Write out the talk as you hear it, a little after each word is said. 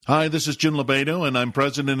Hi, this is Jim Lebedo, and I'm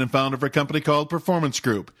president and founder of a company called Performance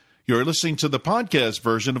Group. You're listening to the podcast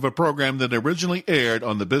version of a program that originally aired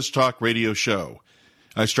on the BizTalk radio show.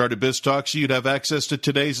 I started BizTalk so you'd have access to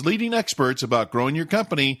today's leading experts about growing your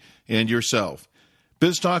company and yourself.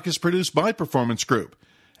 BizTalk is produced by Performance Group.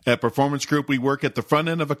 At Performance Group, we work at the front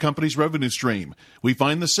end of a company's revenue stream. We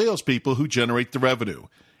find the salespeople who generate the revenue,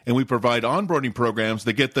 and we provide onboarding programs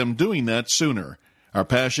that get them doing that sooner. Our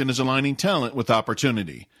passion is aligning talent with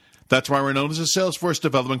opportunity. That's why we're known as a Salesforce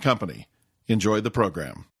development company. Enjoy the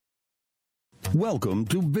program. Welcome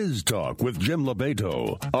to Biz Talk with Jim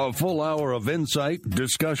Lebedo, a full hour of insight,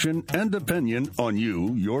 discussion, and opinion on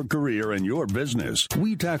you, your career, and your business.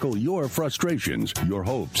 We tackle your frustrations, your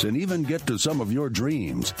hopes, and even get to some of your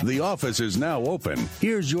dreams. The office is now open.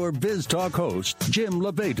 Here's your Biz Talk host, Jim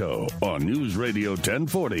Lebedo, on News Radio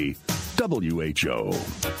 1040, WHO.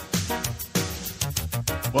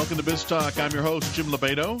 Welcome to Biz Talk. I'm your host, Jim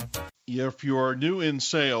Lebedo. If you're new in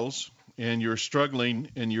sales and you're struggling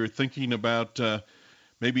and you're thinking about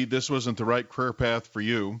maybe this wasn't the right career path for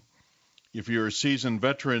you, if you're a seasoned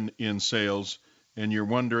veteran in sales and you're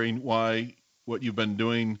wondering why what you've been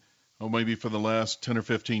doing, maybe for the last 10 or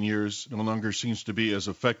 15 years, no longer seems to be as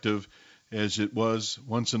effective as it was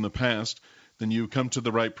once in the past, then you come to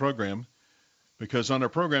the right program. Because on our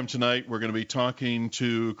program tonight, we're going to be talking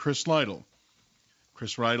to Chris Lytle.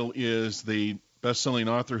 Chris Lytle is the best-selling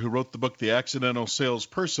author who wrote the book, The Accidental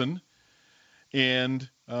Salesperson, and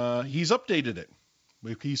he's updated it.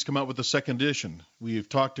 He's come out with a second edition. We've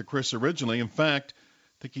talked to Chris originally. In fact,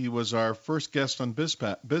 I think he was our first guest on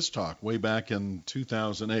Biz Talk way back in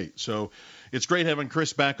 2008. So it's great having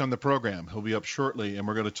Chris back on the program. He'll be up shortly, and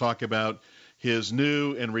we're going to talk about his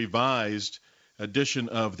new and revised edition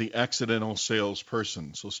of The Accidental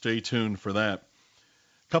Salesperson. So stay tuned for that.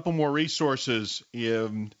 Couple more resources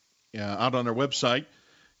out on our website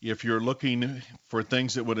if you're looking for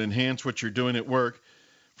things that would enhance what you're doing at work.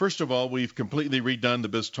 First of all, we've completely redone the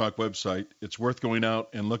BizTalk website. It's worth going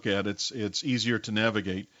out and look at. It's easier to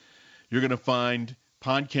navigate. You're going to find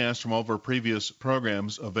podcasts from all of our previous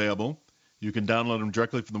programs available. You can download them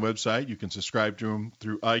directly from the website. You can subscribe to them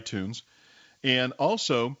through iTunes. And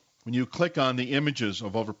also, when you click on the images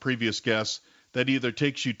of all of our previous guests, that either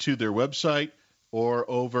takes you to their website or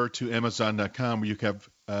over to Amazon.com where you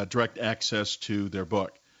have direct access to their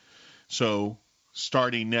book. So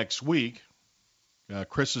starting next week,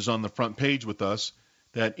 Chris is on the front page with us.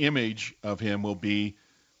 That image of him will be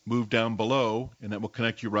moved down below, and that will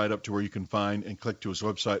connect you right up to where you can find and click to his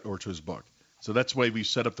website or to his book. So that's the way we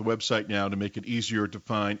set up the website now to make it easier to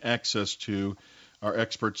find access to our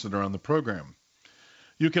experts that are on the program.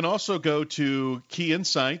 You can also go to Key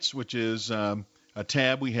Insights, which is a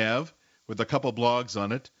tab we have with a couple blogs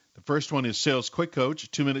on it. The first one is Sales Quick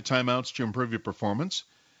Coach, 2-minute timeouts to improve your performance.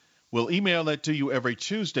 We'll email that to you every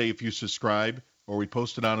Tuesday if you subscribe, or we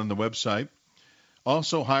post it out on the website.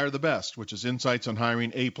 Also, Hire the Best, which is insights on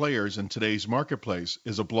hiring A players in today's marketplace,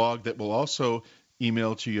 is a blog that will also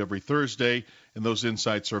email to you every Thursday, and those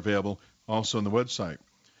insights are available also on the website.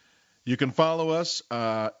 You can follow us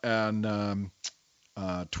on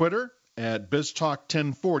Twitter at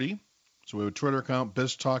BizTalk1040. So we have a Twitter account,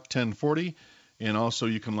 BizTalk1040, and also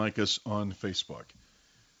you can like us on Facebook.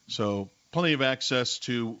 So plenty of access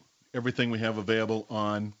to everything we have available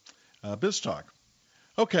on BizTalk.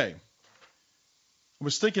 Okay. I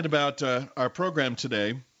was thinking about our program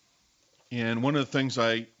today, and one of the things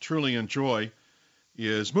I truly enjoy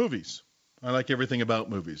is movies. I like everything about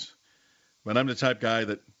movies. But I'm the type guy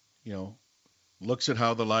that, looks at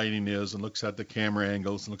how the lighting is and looks at the camera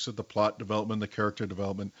angles and looks at the plot development, the character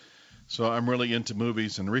development. So I'm really into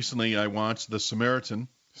movies, and recently I watched The Samaritan,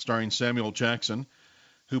 starring Samuel Jackson,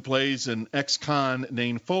 who plays an ex-con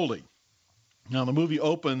named Foley. Now, the movie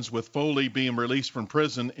opens with Foley being released from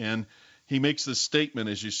prison, and he makes this statement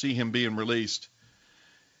as you see him being released.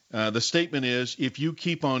 The statement is, if you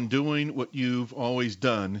keep on doing what you've always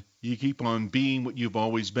done, you keep on being what you've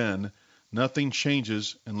always been, nothing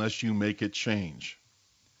changes unless you make it change.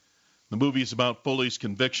 The movie is about Foley's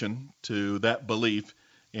conviction to that belief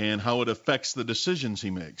and how it affects the decisions he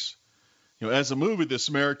makes. As a movie, The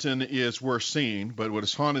Samaritan is worth seeing, but what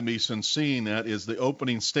has haunted me since seeing that is the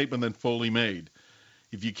opening statement that Foley made.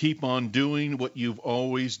 If you keep on doing what you've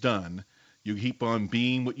always done, you keep on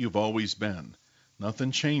being what you've always been.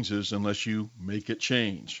 Nothing changes unless you make it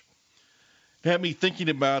change. It had me thinking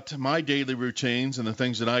about my daily routines and the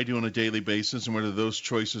things that I do on a daily basis and whether those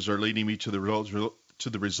choices are leading me to the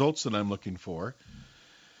results that I'm looking for.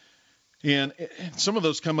 And some of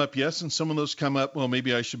those come up, yes, and some of those come up, well,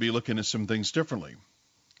 maybe I should be looking at some things differently.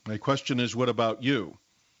 My question is, what about you?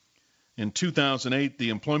 In 2008,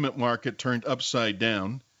 the employment market turned upside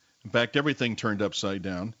down. In fact, everything turned upside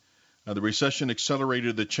down. The recession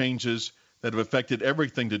accelerated the changes that have affected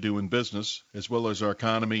everything to do in business, as well as our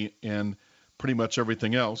economy and pretty much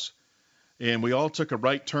everything else. And we all took a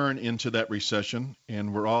right turn into that recession,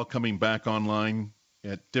 and we're all coming back online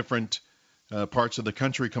at different parts of the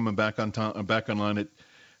country, coming back online at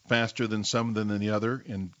faster than some than the other,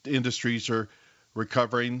 and industries are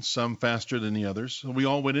recovering, some faster than the others. So we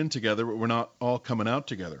all went in together, but we're not all coming out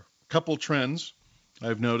together. A couple trends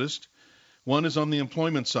I've noticed. One is on the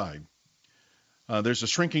employment side. There's a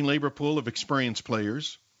shrinking labor pool of experienced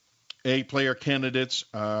players. A-player candidates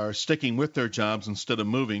are sticking with their jobs instead of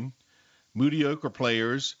moving. Mediocre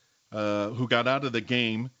players who got out of the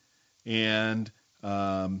game and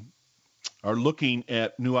are looking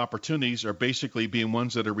at new opportunities are basically being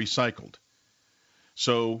ones that are recycled.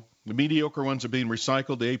 So the mediocre ones are being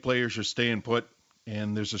recycled. The A players are staying put,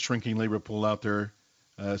 and there's a shrinking labor pool out there,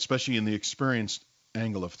 especially in the experienced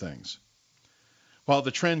angle of things. While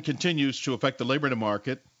the trend continues to affect the labor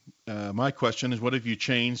market, my question is, what have you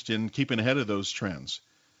changed in keeping ahead of those trends?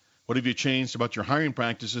 What have you changed about your hiring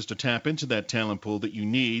practices to tap into that talent pool that you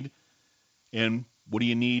need? And what do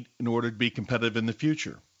you need in order to be competitive in the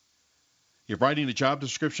future? If writing a job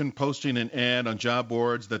description, posting an ad on job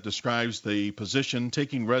boards that describes the position,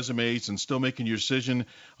 taking resumes, and still making your decision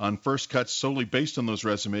on first cuts solely based on those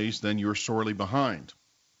resumes, then you're sorely behind.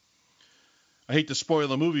 I hate to spoil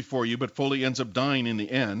the movie for you, but Foley ends up dying in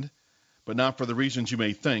the end, but not for the reasons you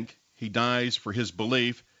may think. He dies for his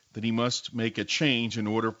belief that he must make a change in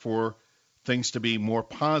order for things to be more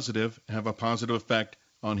positive and have a positive effect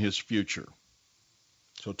on his future.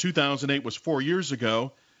 So 2008 was 4 years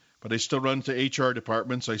ago, but I still run to HR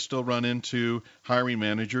departments. I still run into hiring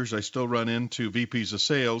managers. I still run into VPs of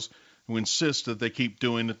sales who insist that they keep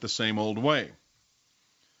doing it the same old way.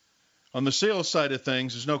 On the sales side of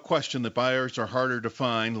things, there's no question that buyers are harder to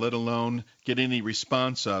find, let alone get any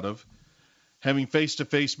response out of. Having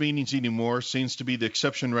face-to-face meetings anymore seems to be the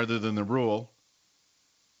exception rather than the rule.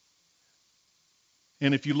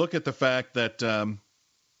 And if you look at the fact that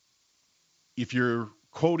if you're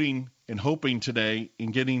quoting and hoping today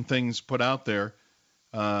and getting things put out there,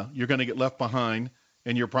 you're going to get left behind,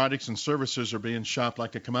 and your products and services are being shopped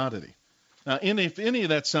like a commodity. Now, if any of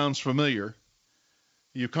that sounds familiar,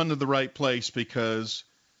 you've come to the right place, because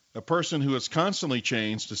a person who has constantly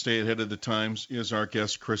changed to stay ahead of the times is our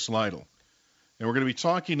guest, Chris Lytle. And we're going to be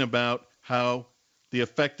talking about how the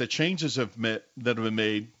effect that changes that have been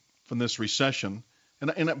made from this recession.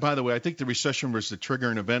 And by the way, I think the recession was the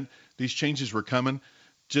triggering event. These changes were coming.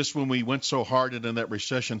 Just when we went so hard into that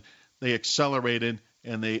recession, they accelerated,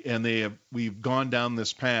 and we've gone down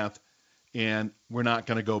this path, and we're not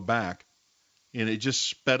going to go back. And it just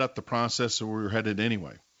sped up the process where we were headed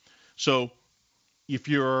anyway. So if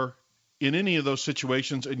you're in any of those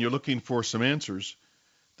situations and you're looking for some answers,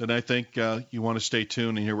 then I think you want to stay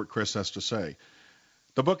tuned and hear what Chris has to say.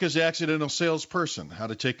 The book is The Accidental Salesperson, How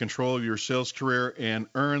to Take Control of Your Sales Career and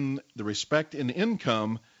Earn the Respect and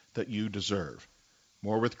Income that You Deserve.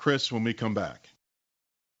 More with Chris when we come back.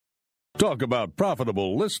 Talk about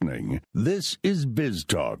profitable listening. This is Biz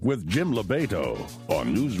Talk with Jim LeBeto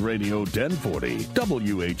on News Radio 1040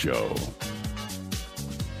 WHO.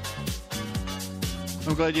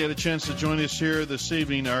 I'm glad you had a chance to join us here this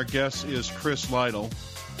evening. Our guest is Chris Lytle.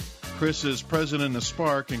 Chris is president of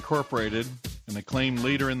Spark Incorporated, an acclaimed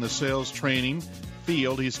leader in the sales training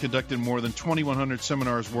field. He's conducted more than 2,100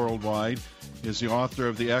 seminars worldwide. He is the author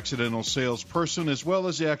of The Accidental Salesperson as well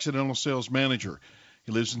as The Accidental Sales Manager.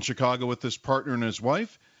 He lives in Chicago with his partner and his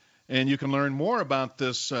wife. And you can learn more about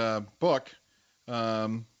this book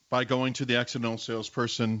by going to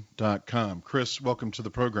theaccidentalsalesperson.com. Chris, welcome to the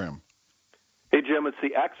program. Hey, Jim, it's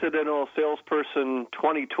the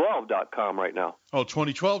accidentalsalesperson2012.com right now. Oh,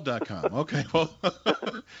 2012.com. Okay, well.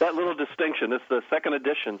 That little distinction. It's the second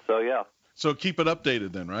edition, so yeah. So keep it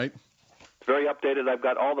updated then, right? It's very updated. I've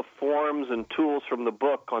got all the forms and tools from the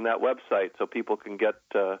book on that website, so people can get,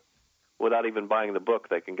 without even buying the book,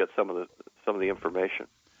 they can get some of the information.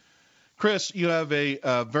 Chris, you have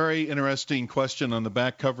a very interesting question on the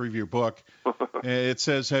back cover of your book. It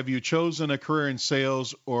says, have you chosen a career in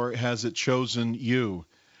sales, or has it chosen you?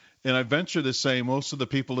 And I venture to say most of the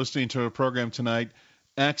people listening to our program tonight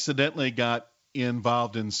accidentally got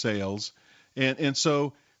involved in sales. And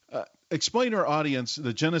so explain to our audience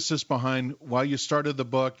the genesis behind why you started the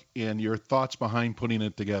book and your thoughts behind putting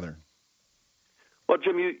it together. Well,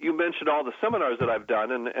 Jim, you mentioned all the seminars that I've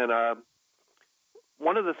done, and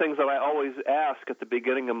one of the things that I always ask at the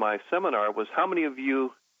beginning of my seminar was, how many of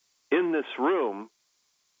you in this room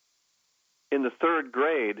in the third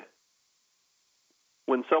grade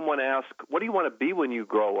when someone asked, what do you want to be when you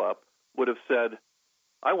grow up, would have said,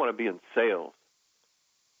 I want to be in sales.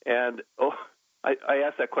 And I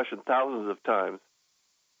asked that question thousands of times.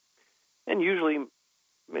 And usually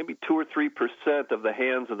maybe 2 or 3% of the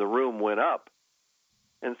hands in the room went up.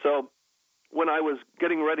 And so when I was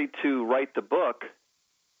getting ready to write the book,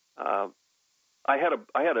 I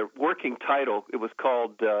had a working title. It was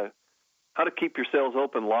called How to Keep Your Sales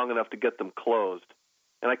Open Long Enough to Get Them Closed.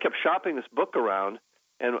 And I kept shopping this book around,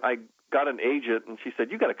 and I got an agent, and she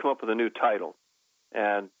said, you got to come up with a new title.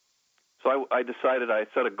 And so I decided, I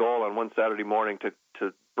set a goal on one Saturday morning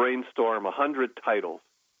to brainstorm 100 titles.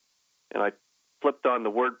 And I flipped on the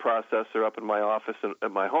word processor up in my office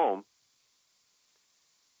at my home,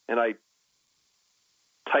 and I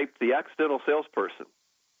typed The Accidental Salesperson.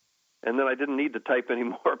 And then I didn't need to type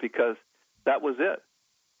anymore because that was it.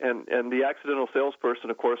 And The Accidental Salesperson,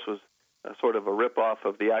 of course, was sort of a ripoff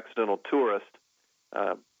of The Accidental Tourist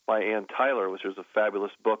by Ann Tyler, which was a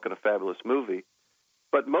fabulous book and a fabulous movie.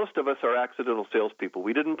 But most of us are accidental salespeople.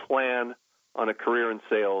 We didn't plan on a career in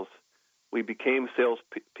sales. We became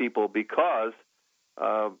salespeople because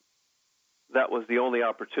that was the only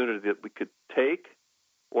opportunity that we could take,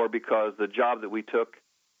 or because the job that we took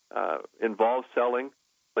involved selling.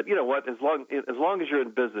 But you know what? As long as you're in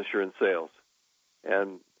business, you're in sales.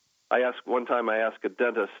 And one time I asked a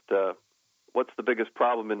dentist, what's the biggest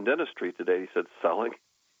problem in dentistry today? He said, selling.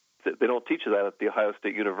 They don't teach you that at The Ohio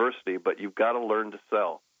State University, but you've got to learn to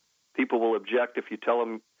sell. People will object if you tell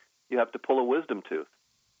them you have to pull a wisdom tooth.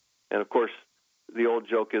 And, of course, the old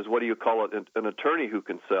joke is, what do you call it, an attorney who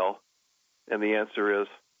can sell? And the answer is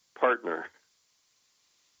partner.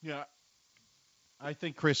 Yeah. I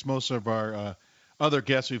think, Chris, most of our other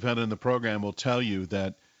guests we've had in the program will tell you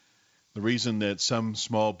that the reason that some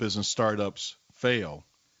small business startups fail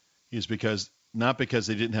is not because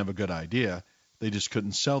they didn't have a good idea, they just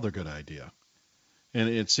couldn't sell their good idea. And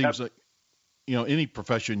it seems like, any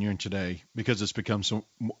profession you're in today, because it's become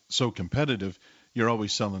so competitive, you're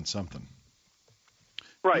always selling something.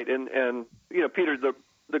 Right. And Peter,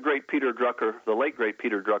 the great Peter Drucker, the late great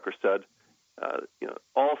Peter Drucker said,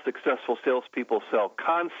 all successful salespeople sell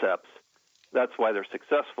concepts. That's why they're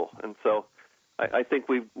successful. And so I think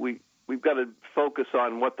we've got to focus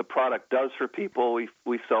on what the product does for people.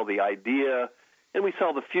 We sell the idea, and we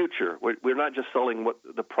sell the future. We're not just selling what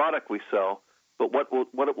the product we sell, but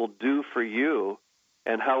what it will do for you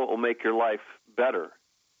and how it will make your life better.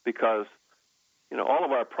 Because all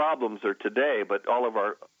of our problems are today, but all of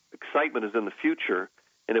our excitement is in the future.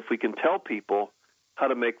 And if we can tell people how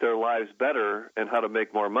to make their lives better and how to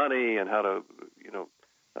make more money and how to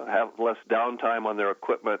have less downtime on their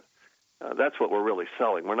equipment, that's what we're really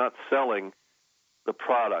selling. We're not selling the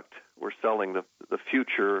product. We're selling the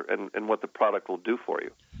future and what the product will do for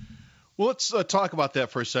you. Well, let's talk about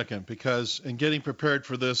that for a second, because in getting prepared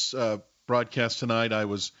for this broadcast tonight, I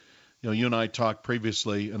was, you and I talked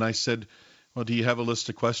previously, and I said, well, do you have a list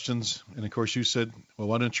of questions? And, of course, you said, well,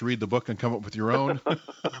 why don't you read the book and come up with your own?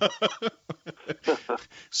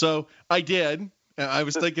 So I did. I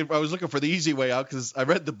was looking for the easy way out, because I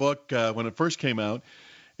read the book when it first came out.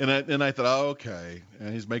 And I thought, oh, okay,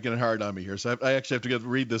 and he's making it hard on me here. So I actually have to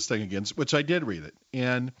read this thing again, which I did read it.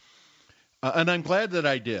 And I'm glad that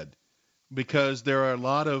I did, because there are a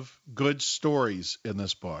lot of good stories in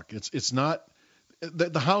this book. It's not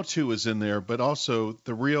the how-to is in there, but also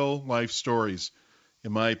the real life stories,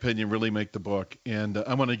 in my opinion, really make the book. And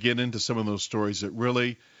I want to get into some of those stories that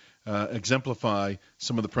really exemplify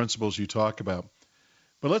some of the principles you talk about.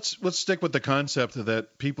 But let's stick with the concept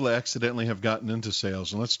that people accidentally have gotten into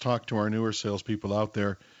sales, and let's talk to our newer salespeople out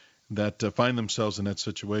there that find themselves in that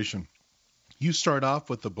situation. You start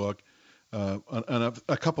off with the book on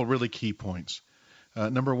a couple really key points.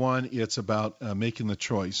 Number one, it's about making the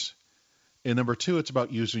choice, and number two, it's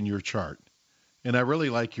about using your chart. And I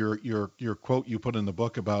really like your quote you put in the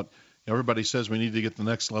book about everybody says we need to get to the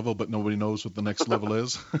next level, but nobody knows what the next level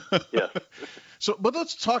is. Yeah. So, but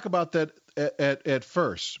let's talk about that at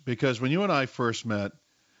first, because when you and I first met,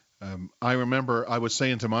 I remember I was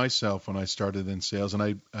saying to myself when I started in sales,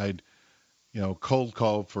 and I'd cold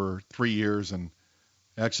called for 3 years and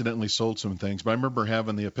accidentally sold some things. But I remember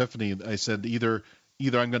having the epiphany. I said, either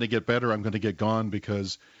I'm going to get better, or I'm going to get gone,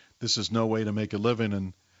 because this is no way to make a living.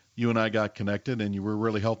 And you and I got connected, and you were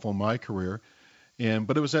really helpful in my career.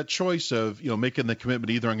 But it was that choice of, making the commitment,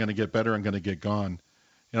 either I'm going to get better, or I'm going to get gone.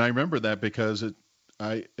 And I remember that because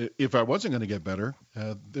if I wasn't going to get better,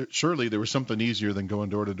 surely there was something easier than going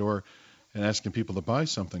door to door and asking people to buy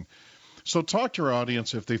something. So talk to our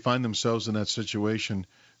audience if they find themselves in that situation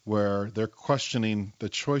where they're questioning the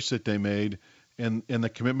choice that they made and the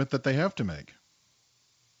commitment that they have to make.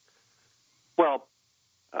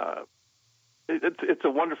 It's a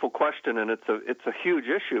wonderful question, and it's a huge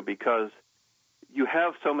issue because you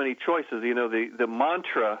have so many choices. You know, the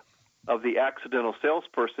mantra of the accidental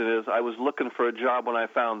salesperson is, I was looking for a job when I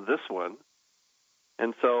found this one,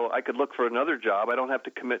 and so I could look for another job. I don't have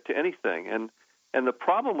to commit to anything. And the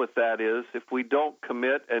problem with that is, if we don't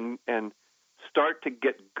commit and start to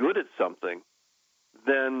get good at something,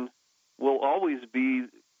 then we'll always be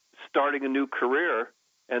starting a new career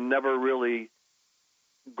and never really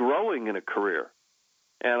growing in a career.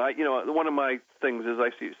 And one of my things is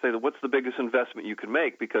I say that what's the biggest investment you can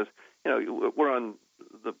make? Because we're on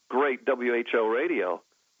the great WHO radio,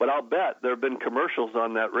 but I'll bet there have been commercials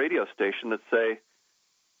on that radio station that say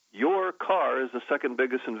your car is the second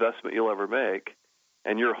biggest investment you'll ever make,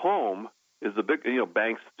 and your home is the big.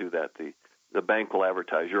 Banks do that. The bank will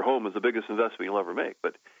advertise your home is the biggest investment you'll ever make.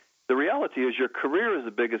 But the reality is your career is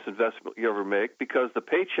the biggest investment you ever make, because the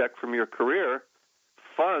paycheck from your career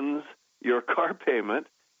funds your car payment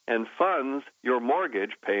and funds your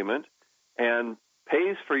mortgage payment and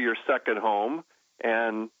pays for your second home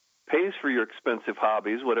and pays for your expensive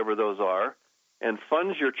hobbies, whatever those are, and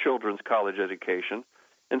funds your children's college education.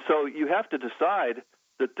 And so you have to decide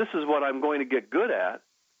that this is what I'm going to get good at,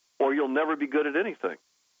 or you'll never be good at anything.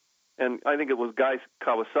 And I think it was Guy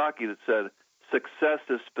Kawasaki that said, success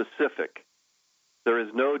is specific. There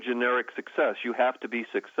is no generic success. You have to be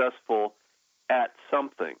successful at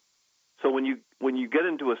something. So when you get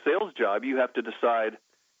into a sales job, you have to decide,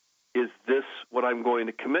 is this what I'm going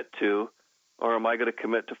to commit to, or am I going to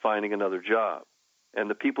commit to finding another job? And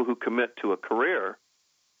the people who commit to a career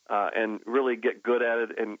and really get good at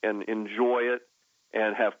it and enjoy it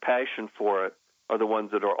and have passion for it are the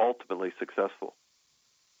ones that are ultimately successful.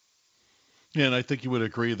 Yeah, and I think you would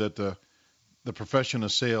agree that the profession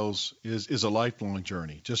of sales is a lifelong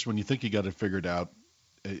journey. Just when you think you got it figured out,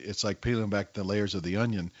 it's like peeling back the layers of the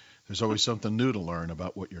onion. There's always something new to learn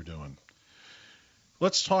about what you're doing.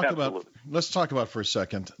 Let's talk about for a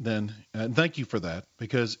second then, and thank you for that,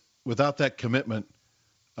 because without that commitment,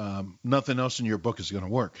 nothing else in your book is going to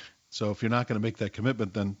work. So if you're not going to make that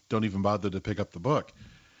commitment, then don't even bother to pick up the book.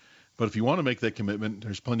 But if you want to make that commitment,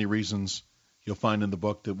 there's plenty of reasons you'll find in the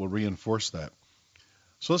book that will reinforce that.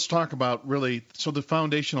 So let's talk about so the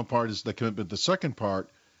foundational part is the commitment. The second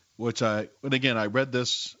part, and again, I read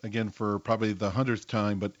this again for probably the 100th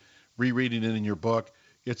time, but rereading it in your book,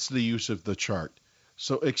 it's the use of the chart.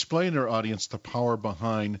 So explain to our audience the power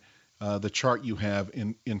behind the chart you have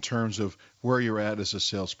in terms of where you're at as a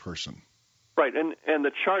salesperson. Right, and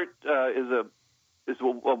the chart is a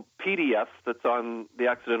PDF that's on the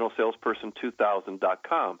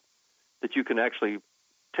accidentalsalesperson2000.com that you can actually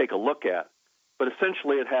take a look at. But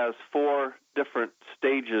essentially it has 4 different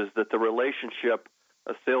stages that the relationship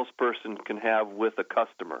a salesperson can have with a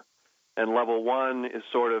customer. And level 1 is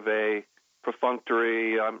sort of a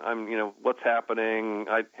perfunctory, what's happening?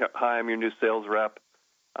 Hi, I'm your new sales rep.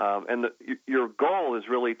 And your goal is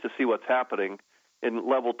really to see what's happening. In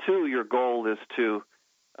level 2, your goal is to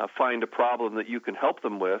find a problem that you can help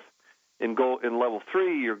them with. In level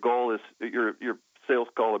 3, your goal is your sales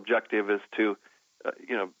goal objective is to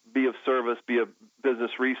be of service, be a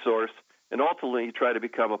business resource, and ultimately you try to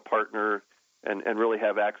become a partner and really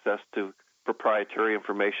have access to proprietary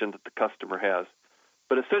information that the customer has.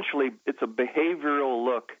 But essentially, it's a behavioral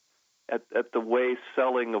look at the way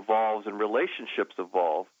selling evolves and relationships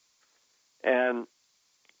evolve. And,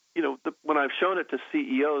 when I've shown it to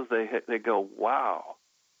CEOs, they go, wow,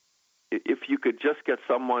 if you could just get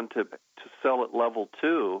someone to sell at level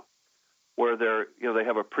 2, where they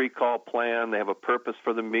have a pre-call plan, they have a purpose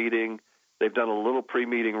for the meeting, they've done a little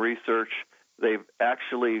pre-meeting research, they've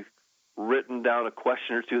actually written down a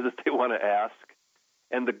question or two that they want to ask,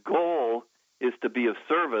 and the goal is to be of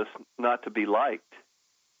service, not to be liked,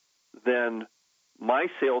 then my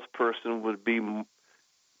salesperson would be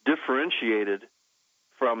differentiated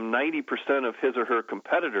from 90% of his or her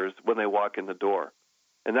competitors when they walk in the door.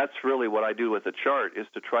 And that's really what I do with the chart, is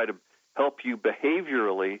to try to help you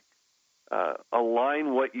behaviorally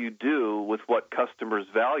align what you do with what customers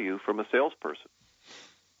value from a salesperson.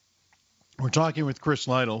 We're talking with Chris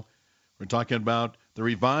Lytle. We're talking about the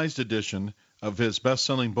revised edition of his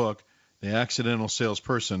best-selling book, The Accidental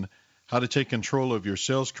Salesperson, How to Take Control of Your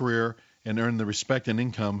Sales Career and Earn the Respect and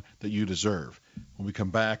Income That You Deserve. When we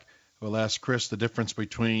come back, we'll ask Chris the difference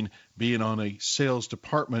between being on a sales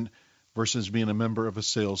department versus being a member of a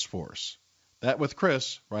sales force. That with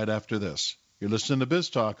Chris right after this. You're listening to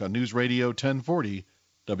Biz Talk on News Radio 1040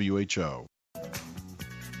 WHO.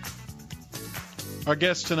 Our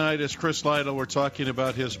guest tonight is Chris Lytle. We're talking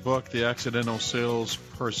about his book, The Accidental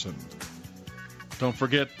Salesperson. Don't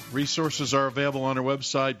forget, resources are available on our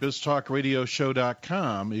website,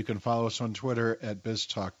 biztalkradioshow.com. You can follow us on Twitter at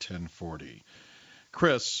biztalk1040.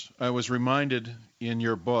 Chris, I was reminded in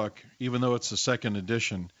your book, even though it's the second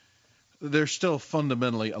edition, there's still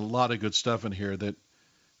fundamentally a lot of good stuff in here that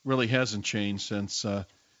really hasn't changed since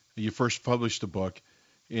you first published the book.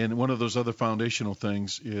 And one of those other foundational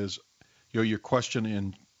things is your question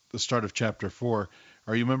in the start of Chapter 4,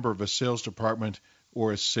 are you a member of a sales department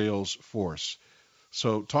or a sales force?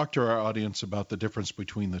 So talk to our audience about the difference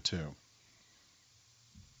between the two.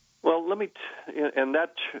 Well, and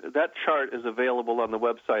that chart is available on the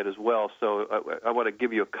website as well. So I want to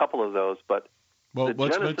give you a couple of those. But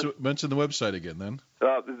let's mention the website again then.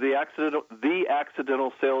 The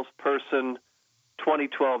accidental salesperson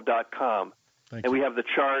 2012.com. Thank and you. we have the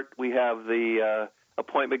chart. We have the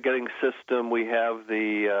appointment getting system. We have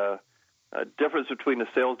the difference between the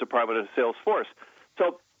sales department and sales force.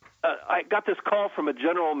 So I got this call from a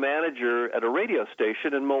general manager at a radio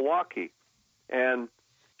station in Milwaukee, and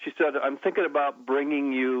she said, I'm thinking about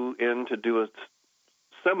bringing you in to do a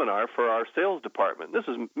seminar for our sales department. This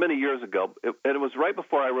is many years ago, and it was right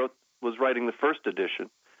before I was writing the first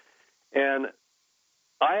edition. And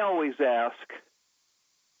I always ask,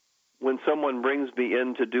 when someone brings me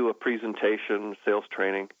in to do a presentation, sales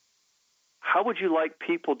training, how would you like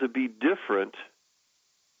people to be different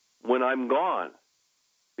when I'm gone?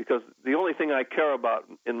 Because the only thing I care about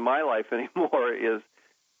in my life anymore is,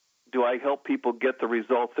 do I help people get the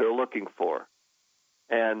results they're looking for?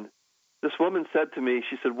 And this woman said to me,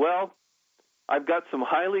 she said, well, I've got some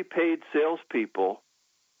highly paid salespeople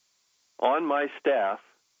on my staff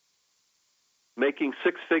making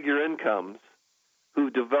six-figure incomes who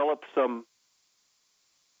developed some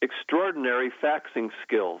extraordinary faxing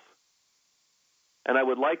skills. And I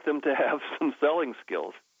would like them to have some selling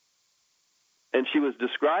skills. And she was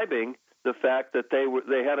describing the fact that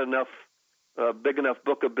they had enough, big enough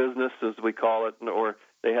book of business, as we call it, or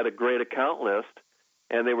they had a great account list,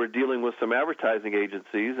 and they were dealing with some advertising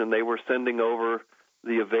agencies, and they were sending over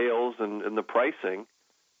the avails and the pricing,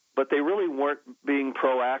 but they really weren't being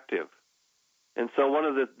proactive. And so one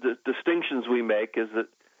of the distinctions we make is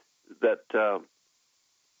that the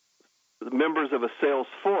members of a sales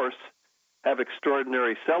force have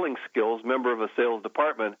extraordinary selling skills. Member of a sales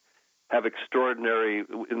department have extraordinary,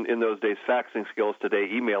 in those days, faxing skills, today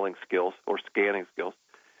emailing skills or scanning skills.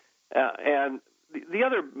 And the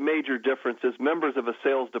other major difference is members of a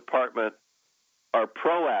sales department are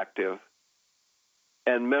proactive,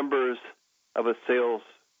 and members of a sales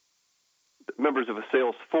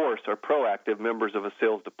force are proactive. Members of a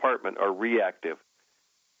sales department are reactive.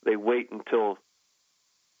 They wait until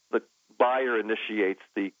the buyer initiates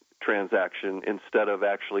the transaction instead of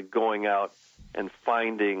actually going out and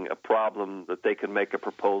finding a problem that they can make a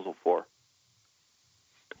proposal for.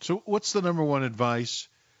 So what's the number one advice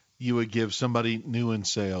you would give somebody new in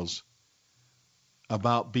sales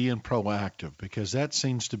about being proactive? Because that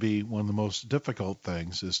seems to be one of the most difficult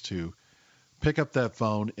things, is to pick up that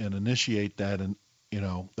phone and initiate that, and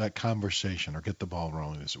that conversation, or get the ball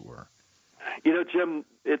rolling, as it were. Jim,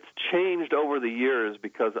 it's changed over the years,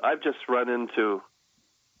 because I've just run into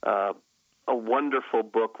a wonderful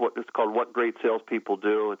book. It's called What Great Salespeople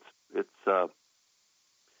Do. It's I'm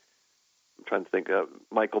trying to think of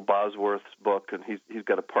Michael Bosworth's book, and he's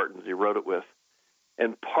got a partner he wrote it with.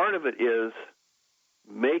 And part of it is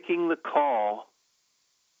making the call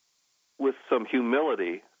with some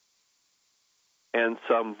humility and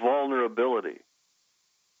some vulnerability,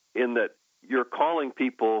 in that you're calling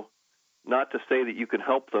people not to say that you can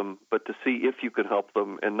help them, but to see if you can help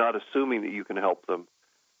them, and not assuming that you can help them,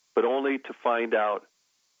 but only to find out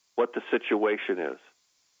what the situation is,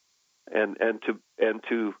 and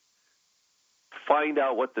to find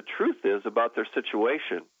out what the truth is about their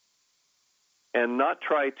situation, and not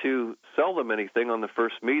try to sell them anything on the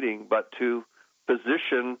first meeting, but to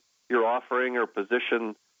position your offering, or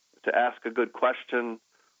position to ask a good question,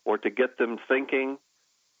 or to get them thinking,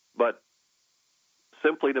 but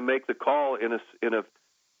simply to make the call in a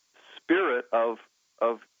spirit of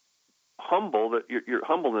your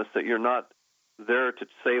humbleness, that you're not there to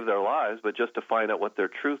save their lives, but just to find out what their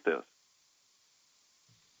truth is.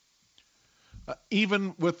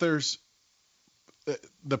 Even with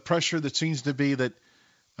the pressure that seems to be that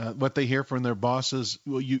what they hear from their bosses,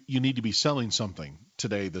 well, you need to be selling something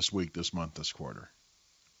today, this week, this month, this quarter.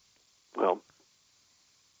 Well,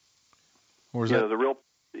 or is that the real?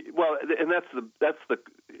 Well, and that's the.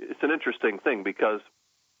 It's an interesting thing, because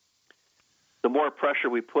the more pressure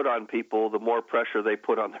we put on people, the more pressure they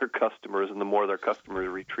put on their customers, and the more their customers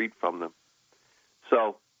retreat from them.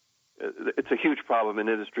 So it's a huge problem in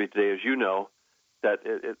industry today, as you know. that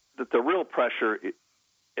that the real pressure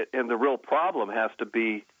and the real problem has to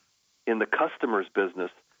be in the customer's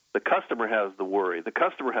business. The customer has the worry. The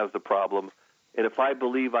customer has the problem. And if I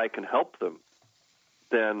believe I can help them,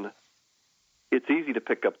 then it's easy to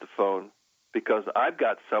pick up the phone because I've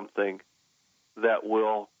got something that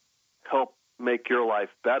will help make your life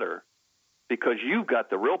better because you've got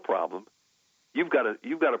the real problem. You've got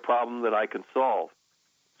a problem that I can solve.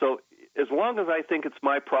 So as long as I think it's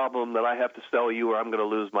my problem that I have to sell you or I'm going to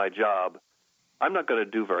lose my job, I'm not going to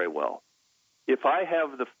do very well. If I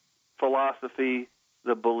have the philosophy,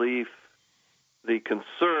 the belief, the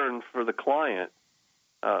concern for the client,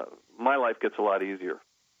 my life gets a lot easier.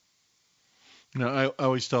 I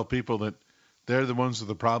always tell people that they're the ones with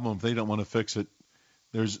the problem. If they don't want to fix it,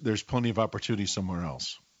 there's plenty of opportunity somewhere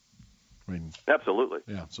else. I mean, absolutely.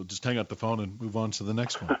 Yeah, so just hang up the phone and move on to the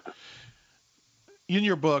next one. In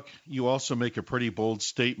your book, you also make a pretty bold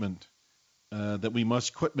statement that we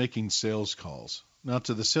must quit making sales calls. Now,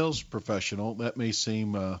 to the sales professional, that may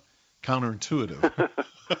seem counterintuitive.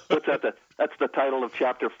 What's that? That's the title of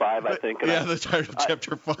Chapter 5, I think. Yeah, the title of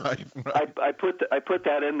Chapter 5. Right. I put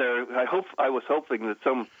that in there. I was hoping that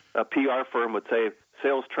some PR firm would say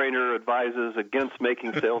sales trainer advises against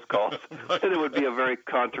making sales calls, right. And it would be a very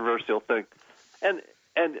controversial thing. And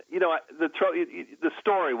you know, the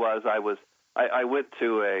story was I went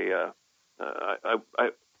to a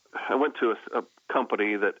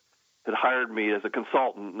company that had hired me as a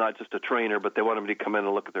consultant, not just a trainer, but they wanted me to come in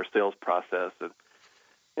and look at their sales process,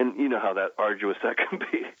 and you know how that arduous that can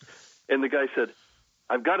be. And the guy said,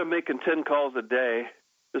 I've got them making 10 calls a day.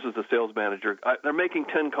 This was the sales manager. They're making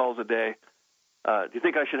 10 calls a day. Do you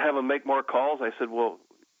think I should have them make more calls? I said, well,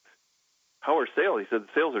 how are sales? He said,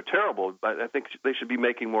 sales are terrible. I think they should be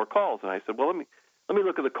making more calls. And I said, well, let me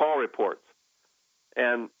look at the call reports.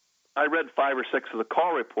 And I read 5 or 6 of the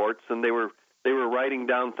call reports, and they were writing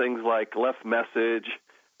down things like left message,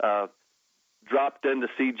 dropped in to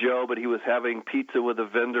see Joe, but he was having pizza with a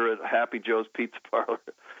vendor at Happy Joe's Pizza Parlor.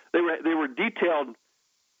 They were detailed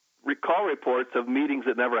call reports of meetings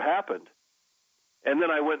that never happened. And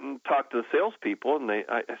then I went and talked to the salespeople, and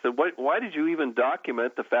I said, why did you even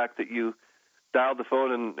document the fact that you dialed the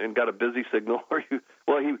phone and got a busy signal?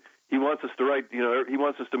 He wants us to write, he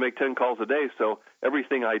wants us to make 10 calls a day, so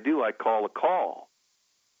everything I do, I call a call.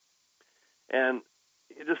 And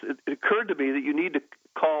it occurred to me that you need to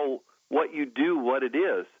call what you do what it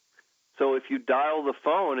is. So if you dial the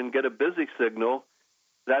phone and get a busy signal,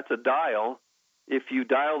 that's a dial. If you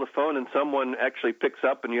dial the phone and someone actually picks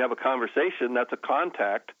up and you have a conversation, that's a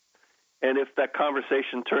contact. And if that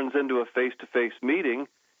conversation turns into a face-to-face meeting,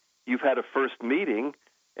 you've had a first meeting,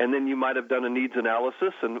 and then you might have done a needs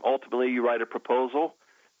analysis, and ultimately you write a proposal.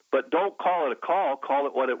 But don't call it a call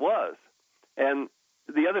it what it was. And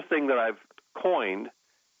the other thing that I've coined,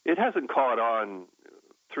 it hasn't caught on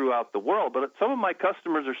throughout the world, but some of my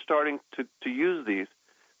customers are starting to use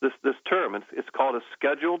this term. It's called a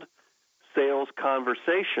scheduled sales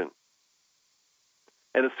conversation.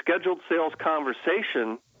 And a scheduled sales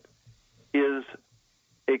conversation is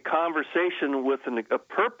a conversation with a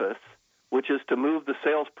purpose, which is to move the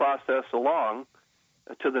sales process along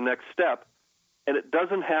to the next step. And it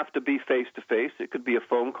doesn't have to be face-to-face. It could be a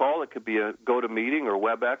phone call. It could be a GoToMeeting or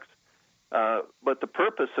WebEx. But the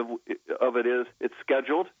purpose of it is it's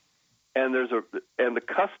scheduled, and the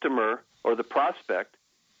customer or the prospect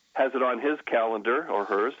has it on his calendar or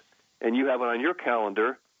hers, and you have it on your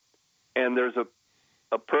calendar, and there's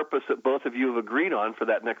a purpose that both of you have agreed on for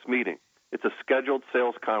that next meeting. It's a scheduled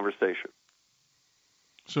sales conversation.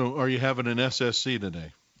 So are you having an SSC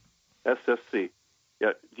today? SSC.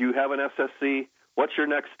 Yeah. Do you have an SSC? What's your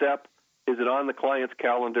next step? Is it on the client's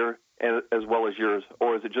calendar as well as yours,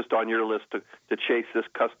 or is it just on your list to chase this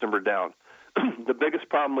customer down? The biggest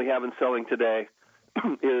problem we have in selling today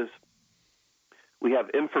is we have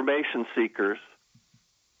information seekers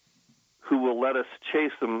who will let us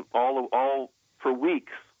chase them all for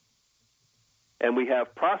weeks, and we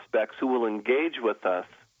have prospects who will engage with us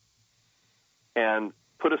and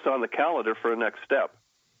put us on the calendar for a next step.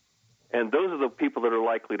 And those are the people that are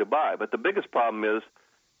likely to buy. But the biggest problem is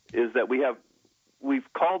that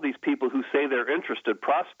we've called these people who say they're interested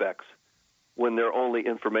prospects when they're only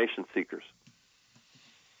information seekers.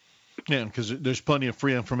 Yeah, because there's plenty of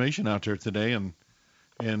free information out there today, and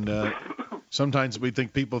sometimes we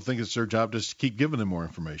think people think it's their job just to keep giving them more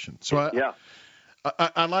information. So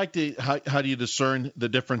I like how do you discern the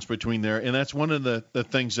difference between there, and that's one of the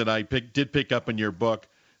things that I did pick up in your book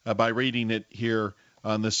by reading it here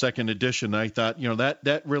on the second edition. I thought,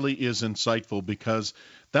 that really is insightful, because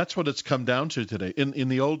that's what it's come down to today. In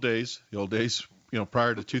the old days,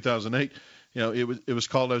 prior to 2008, it was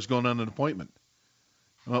called I was going on an appointment.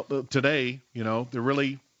 Well, today, there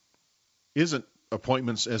really isn't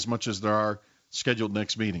appointments as much as there are scheduled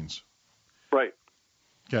next meetings. Right.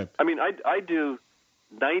 Okay. I mean, I do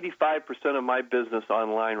 95% of my business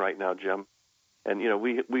online right now, Jim. And,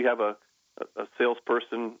 we have a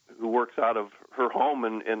salesperson who works out of her home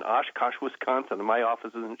in Oshkosh, Wisconsin, and my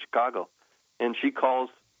office is in Chicago. And she calls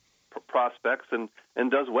prospects and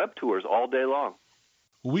does web tours all day long.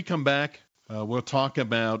 When we come back, we'll talk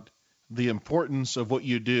about the importance of what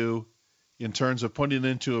you do in terms of putting it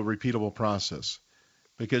into a repeatable process.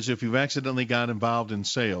 Because if you've accidentally got involved in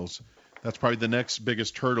sales, that's probably the next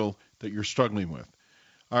biggest hurdle that you're struggling with.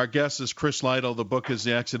 Our guest is Chris Lytle. The book is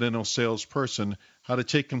The Accidental Salesperson, How to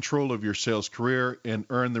Take Control of Your Sales Career and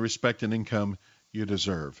Earn the Respect and Income You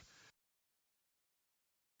Deserve.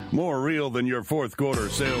 More real than your fourth quarter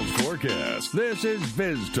sales forecast. This is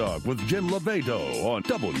Biz Talk with Jim LeBedo on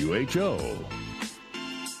WHO.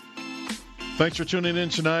 Thanks for tuning in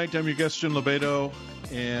tonight. I'm your guest, Jim LeBedo,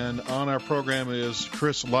 and on our program is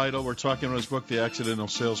Chris Lytle. We're talking about his book, The Accidental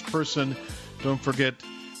Salesperson. Don't forget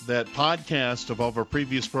that podcast of all of our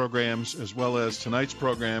previous programs, as well as tonight's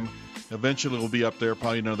program, eventually will be up there,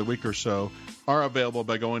 probably another week or so, are available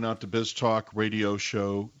by going out to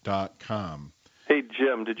biztalkradioshow.com. Hey,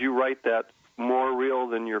 Jim, did you write that more real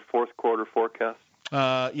than your fourth quarter forecast?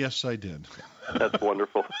 Yes, I did. That's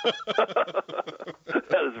wonderful.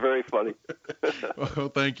 That is very funny. Well,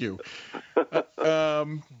 thank you. I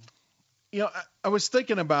was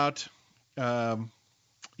thinking about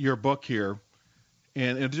your book here,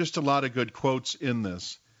 and just a lot of good quotes in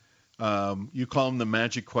this. You call them the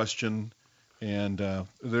magic question, and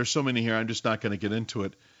there's so many here, I'm just not going to get into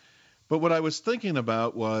it. But what I was thinking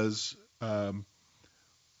about was,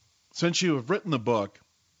 since you have written the book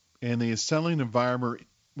and the selling environment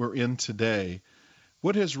we're in today,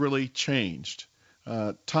 what has really changed?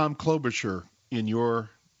 Tom Klobuchar in your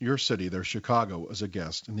city there, Chicago, was a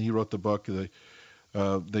guest, and he wrote the book,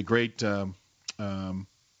 The Great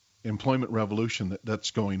Employment Revolution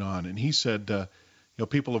that's going on. And he said,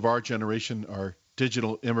 people of our generation are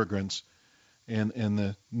digital immigrants, and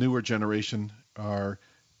the newer generation are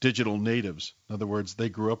digital natives. In other words, they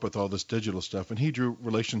grew up with all this digital stuff. And he drew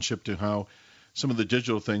relationship to how some of the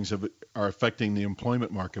digital things are affecting the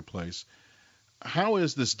employment marketplace. How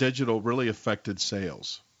has this digital really affected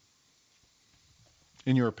sales,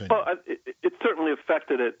 in your opinion? Well, it certainly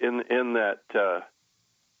affected it in that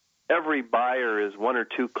every buyer is one or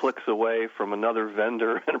two clicks away from another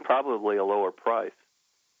vendor and probably a lower price.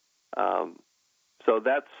 So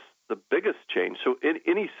that's the biggest change. So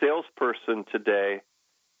any salesperson today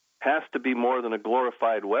has to be more than a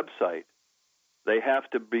glorified website. They have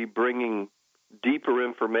to be bringing deeper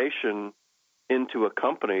information into a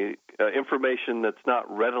company, information that's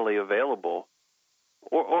not readily available,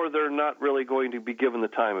 or they're not really going to be given the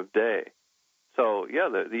time of day. So, yeah,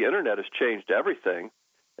 the Internet has changed everything,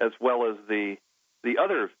 as well as the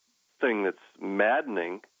other thing that's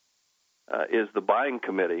maddening is the buying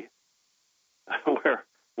committee,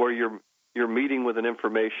 where you're meeting with an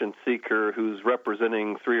information seeker who's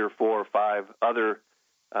representing 3 or 4 or 5 other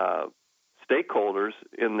stakeholders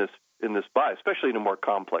in this buy, especially in a more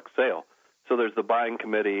complex sale. So there's the buying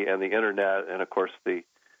committee and the Internet, and of course the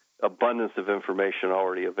abundance of information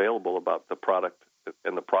already available about the product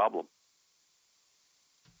and the problem.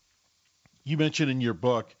 You mentioned in your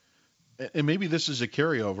book, and maybe this is a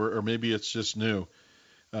carryover or maybe it's just new,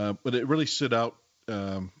 but it really stood out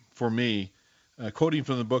for me. Quoting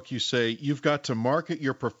from the book, you say, you've got to market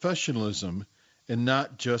your professionalism and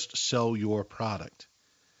not just sell your product.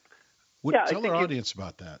 Tell our audience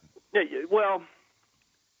about that. Yeah, well,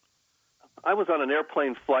 I was on an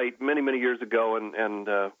airplane flight many, many years ago, and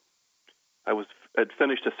I had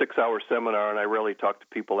finished a 6-hour seminar, and I rarely talk to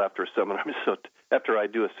people after a seminar. So after I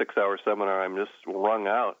do a 6-hour seminar, I'm just wrung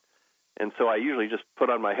out. And so I usually just put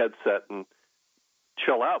on my headset and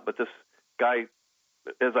chill out. But this guy,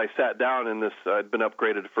 as I sat down in this, I'd been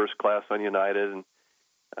upgraded to first class on United, and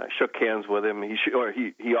shook hands with him.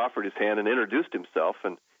 He offered his hand and introduced himself,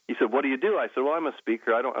 and he said, "What do you do?" I said, "Well, I'm a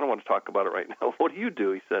speaker. I don't want to talk about it right now." "What do you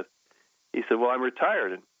do?" He said, "Well, I'm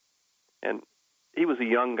retired." And he was a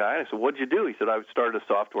young guy. I said, "What'd you do?" He said, "I started a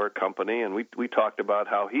software company," and we talked about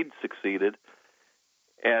how he'd succeeded.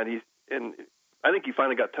 And I think he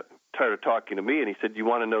finally got tired of talking to me, and he said, "You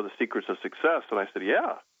want to know the secrets of success?" And I said,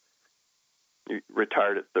 "Yeah." "You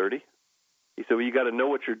retired at 30. He said, "Well, you got to know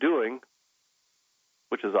what you're doing,"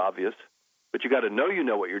 which is obvious, but you got to know you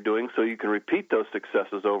know what you're doing so you can repeat those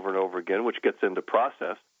successes over and over again, which gets into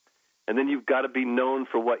process. And then you've got to be known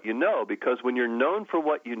for what you know, because when you're known for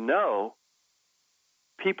what you know,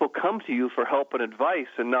 people come to you for help and advice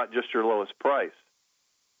and not just your lowest price.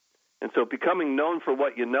 And so becoming known for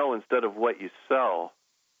what you know instead of what you sell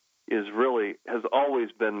has always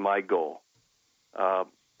been my goal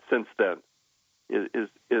since then,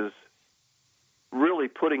 is really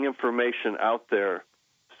putting information out there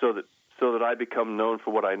so that I become known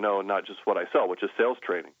for what I know and not just what I sell, which is sales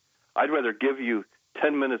training. I'd rather give you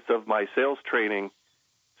 10 minutes of my sales training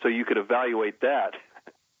so you could evaluate that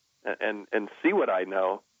and see what I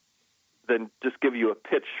know than just give you a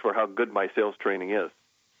pitch for how good my sales training is.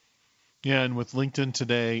 Yeah, and with LinkedIn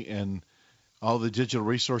today and all the digital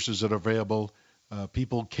resources that are available,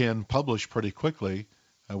 people can publish pretty quickly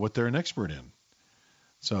what they're an expert in.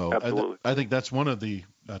 So I think that's one of the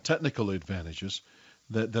technical advantages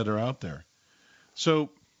that are out there.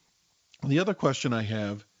 So the other question I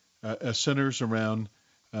have centers around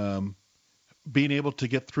being able to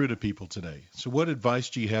get through to people today. So what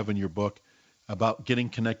advice do you have in your book about getting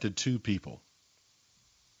connected to people?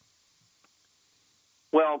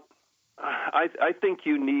 Well, I think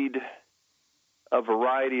you need a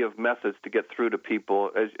variety of methods to get through to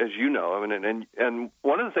people, as you know. I mean, and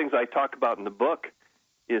one of the things I talk about in the book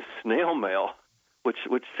is snail mail, which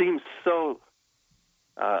seems so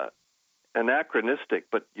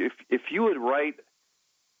anachronistic. But if you would write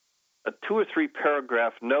a 2 or 3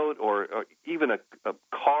 paragraph note or even a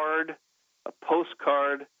card, a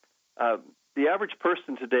postcard, the average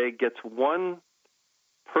person today gets one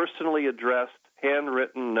personally addressed,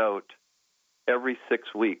 handwritten note every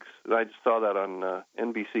 6 weeks. And I just saw that on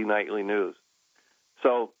NBC Nightly News.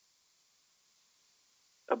 So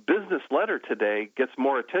a business letter today gets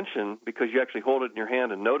more attention because you actually hold it in your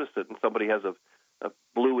hand and notice it, and somebody has a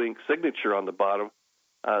blue ink signature on the bottom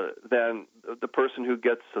than the person who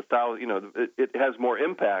gets 1,000. It has more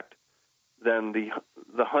impact than the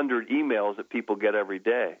 100 emails that people get every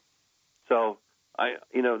day. So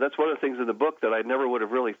that's one of the things in the book that I never would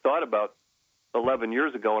have really thought about 11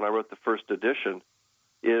 years ago when I wrote the first edition,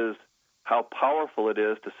 is how powerful it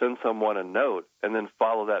is to send someone a note and then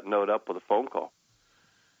follow that note up with a phone call.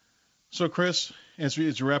 So, Chris, as we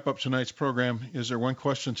wrap up tonight's program, is there one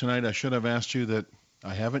question tonight I should have asked you that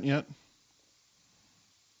I haven't yet?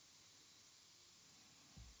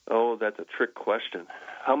 Oh, that's a trick question.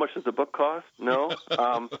 How much does the book cost? No.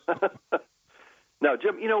 No,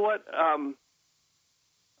 Jim, you know what?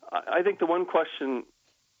 I think the one question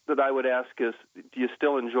that I would ask is, do you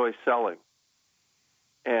still enjoy selling?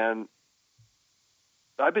 And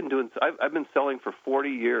I've been selling for 40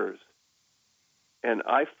 years, and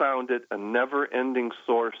I found it a never-ending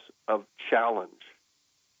source of challenge.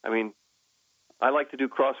 I mean, I like to do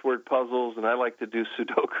crossword puzzles and I like to do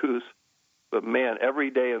Sudokus, but man, every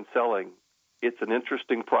day in selling, it's an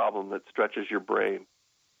interesting problem that stretches your brain,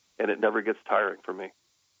 and it never gets tiring for me.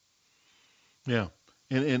 Yeah,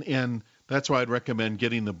 and that's why I'd recommend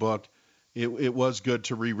getting the book. It was good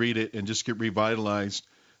to reread it and just get revitalized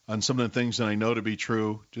on some of the things that I know to be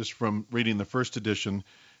true just from reading the first edition,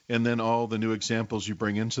 and then all the new examples you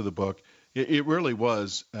bring into the book. It really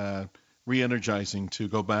was re-energizing to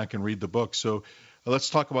go back and read the book. So let's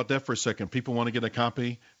talk about that for a second. People want to get a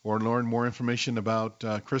copy or learn more information about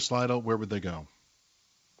Chris Lytle. Where would they go?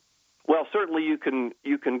 Well, certainly you can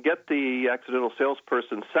get the Accidental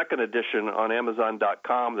Salesperson second edition on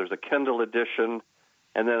Amazon.com. There's a Kindle edition.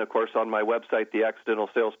 And then, of course, on my website, the Accidental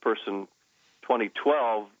Salesperson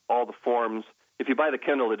 2012, all the forms. If you buy the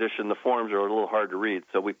Kindle edition, the forms are a little hard to read.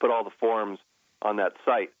 So we put all the forms on that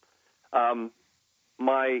site.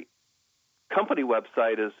 My company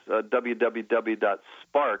website is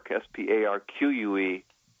www.sparque, SPARQUE.biz,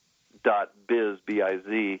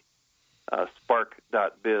 B-I-Z,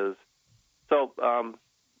 spark.biz. So,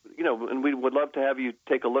 and we would love to have you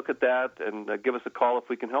take a look at that and give us a call if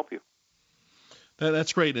we can help you.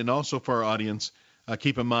 That's great. And also for our audience,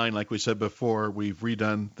 keep in mind, like we said before, we've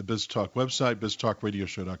redone the BizTalk website,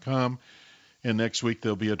 biztalkradioshow.com. And next week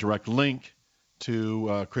there'll be a direct link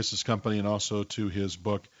to Chris's company and also to his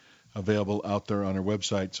book available out there on our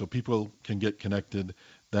website, so people can get connected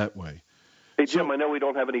that way. Hey, Jim, I know we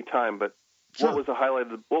don't have any time, but sure. What was the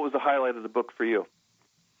highlight of the book for you?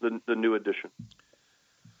 The new edition.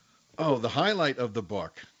 Oh, the highlight of the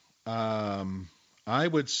book. I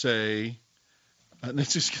would say,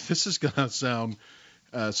 this is going to sound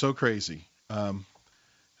so crazy,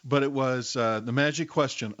 but it was the magic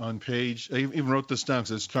question on page. I even wrote this down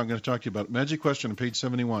because I'm going to talk to you about it. Magic question on page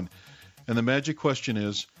 71, and the magic question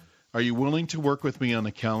is, are you willing to work with me on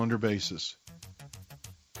a calendar basis?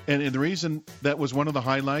 And the reason that was one of the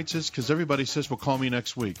highlights is because everybody says, well, call me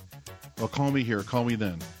next week. Well, call me here, call me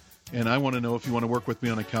then. And I want to know if you want to work with me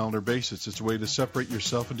on a calendar basis. It's a way to separate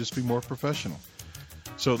yourself and just be more professional.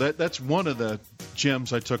 So that's one of the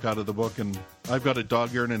gems I took out of the book, and I've got a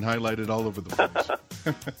dog eared and highlighted all over the place.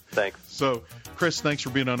 Thanks. So, Chris, thanks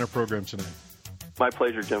for being on our program tonight. My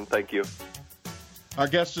pleasure, Jim. Thank you. Our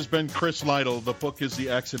guest has been Chris Lytle. The book is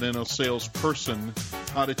The Accidental Salesperson,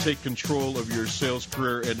 How to Take Control of Your Sales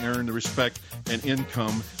Career and Earn the Respect and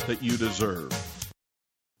Income That You Deserve.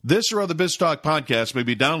 This or other BizTalk podcasts may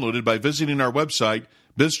be downloaded by visiting our website,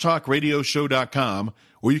 biztalkradioshow.com,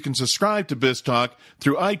 or you can subscribe to BizTalk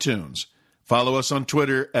through iTunes. Follow us on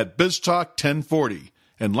Twitter at BizTalk1040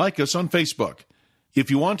 and like us on Facebook.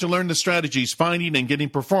 If you want to learn the strategies finding and getting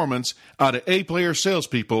performance out of A-player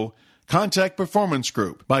salespeople, contact Performance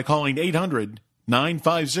Group by calling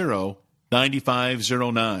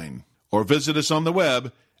 800-950-9509 or visit us on the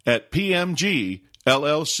web at pmgllc.net.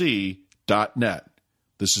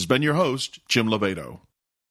 This has been your host, Jim Lobato.